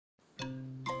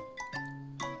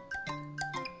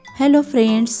Hello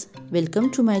friends,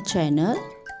 welcome to my channel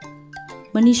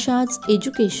Manisha's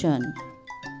Education.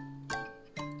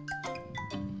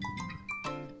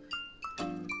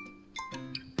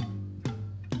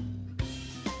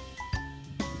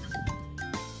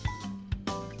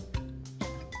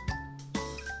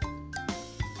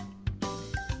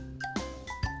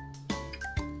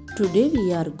 Today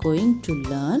we are going to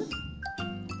learn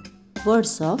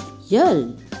words of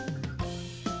yell.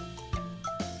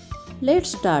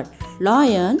 Let's start.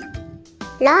 Lion,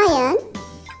 lion,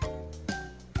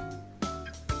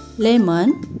 lemon,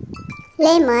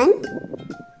 lemon,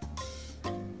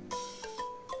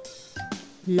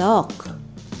 lock,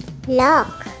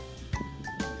 lock,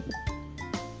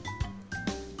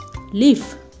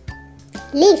 leaf,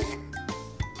 leaf,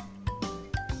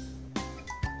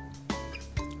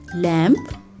 lamp,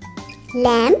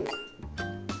 lamp,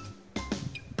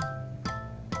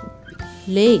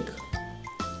 leg,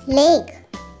 leg,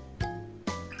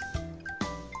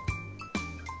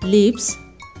 lips,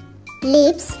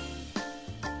 lips,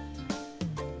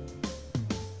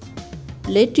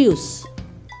 lettuce,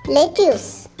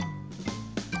 lettuce,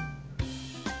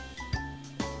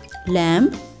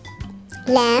 lamp,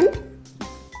 lamp,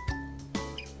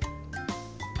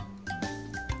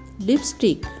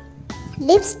 lipstick,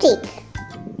 lipstick,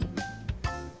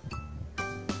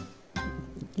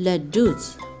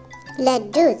 laddus,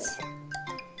 laddus,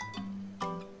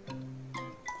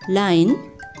 line,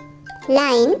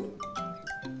 line,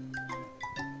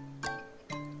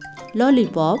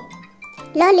 lollipop,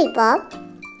 lollipop,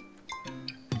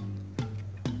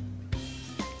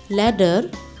 ladder,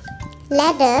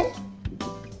 ladder,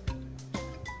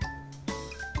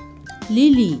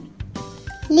 lily,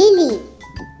 lily,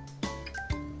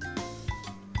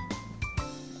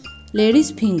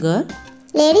 lady's finger,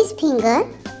 lady's finger,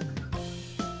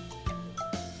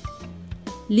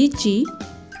 lychee,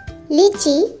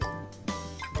 lychee,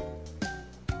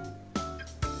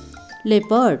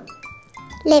 leopard,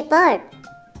 leopard,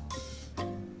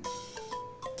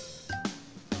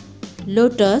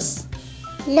 lotus,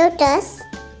 lotus,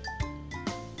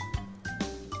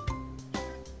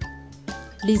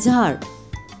 lizard,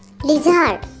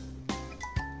 lizard,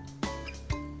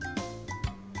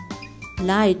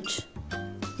 light,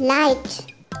 light,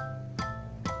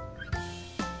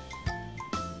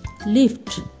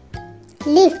 lift,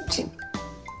 lift,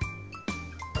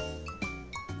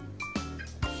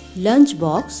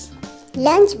 lunchbox,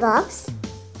 lunchbox,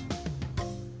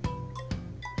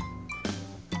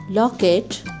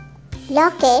 locket,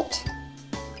 locket,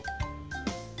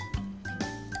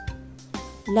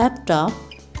 laptop,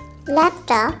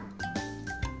 laptop,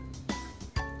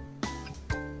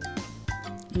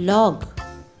 log,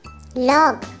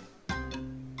 log,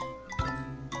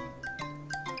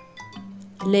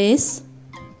 lace,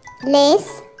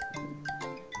 lace,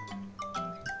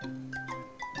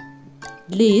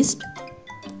 list,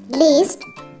 list,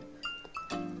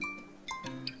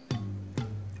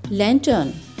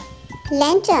 lantern,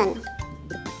 lantern,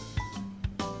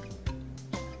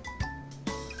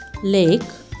 lake,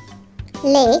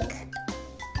 lake,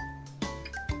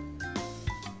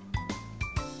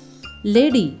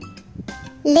 lady,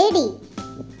 lady,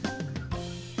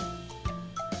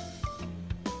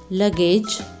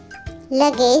 luggage,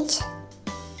 luggage,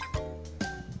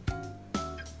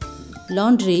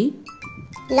 laundry,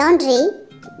 laundry,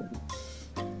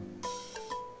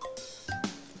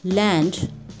 land,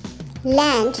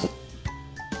 land,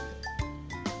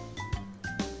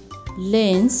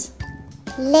 lens,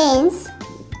 lens,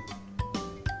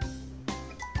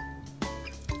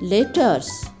 letters,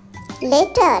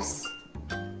 letters,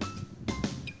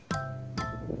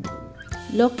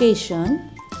 location,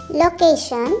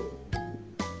 location,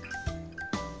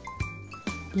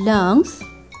 lungs,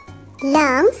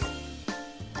 lungs,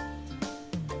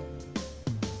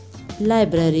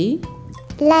 library,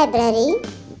 library,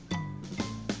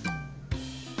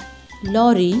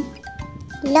 lorry,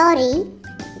 lorry,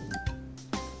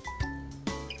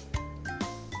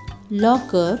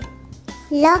 locker,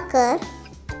 locker,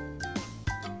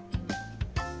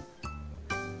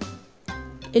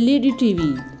 LED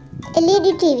TV, LED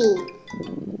TV,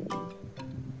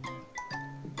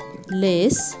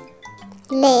 lace,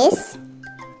 lace,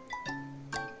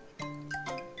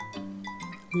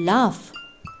 laugh,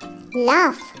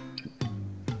 laugh,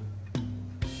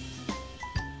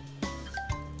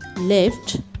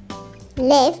 left,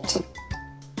 left,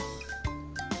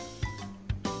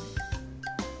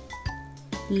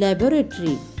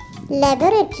 laboratory,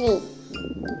 laboratory,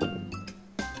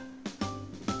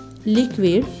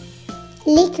 liquid,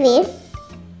 liquid,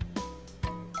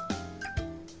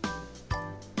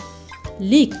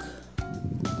 leak,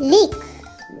 leak,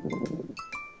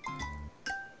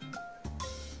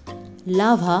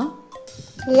 lava,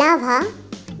 lava,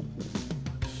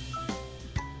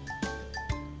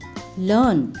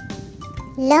 learn,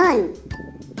 learn,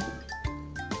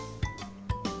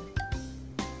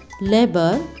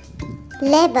 labor,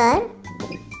 labor,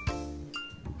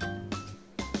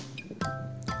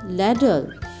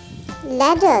 ladle,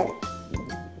 ladle,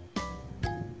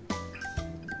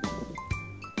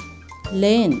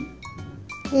 lane,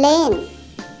 lane,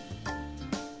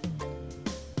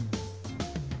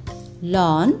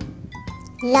 lawn,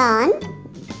 lawn,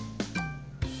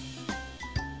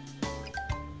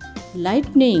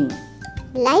 lightning,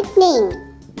 lightning,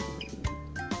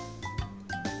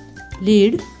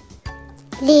 lead,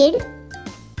 lead,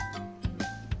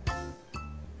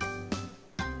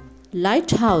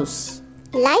 lighthouse,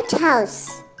 lighthouse,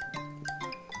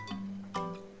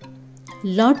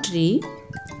 lottery,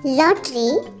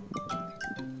 lottery,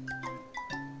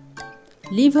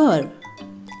 liver,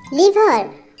 liver,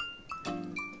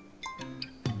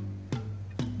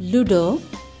 ludo,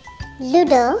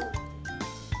 ludo,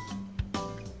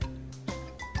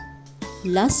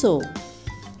 lasso,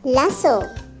 lasso,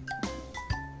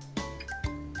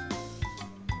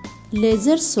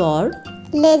 laser sword,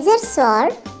 laser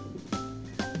sword,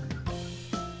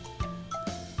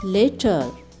 later,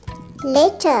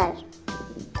 later,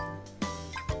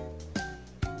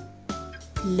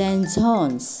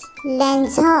 lanthorns,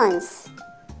 lanthorns,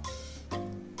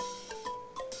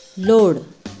 load,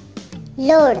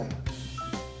 load,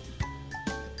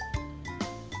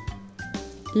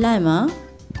 llama,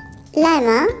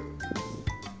 llama,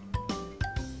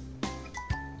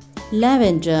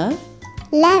 lavender,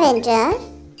 lavender,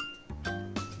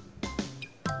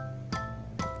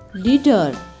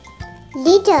 leader,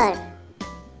 leader,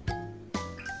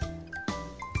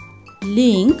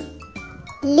 link,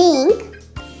 link,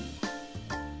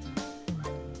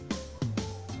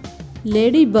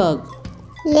 ladybug,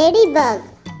 ladybug,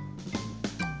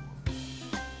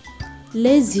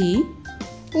 lazy,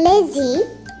 lazy,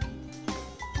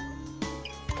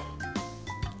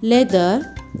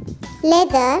 leather.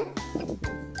 leather.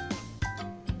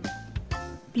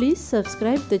 Please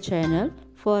subscribe the channel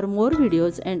for more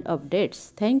videos and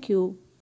updates. Thank you.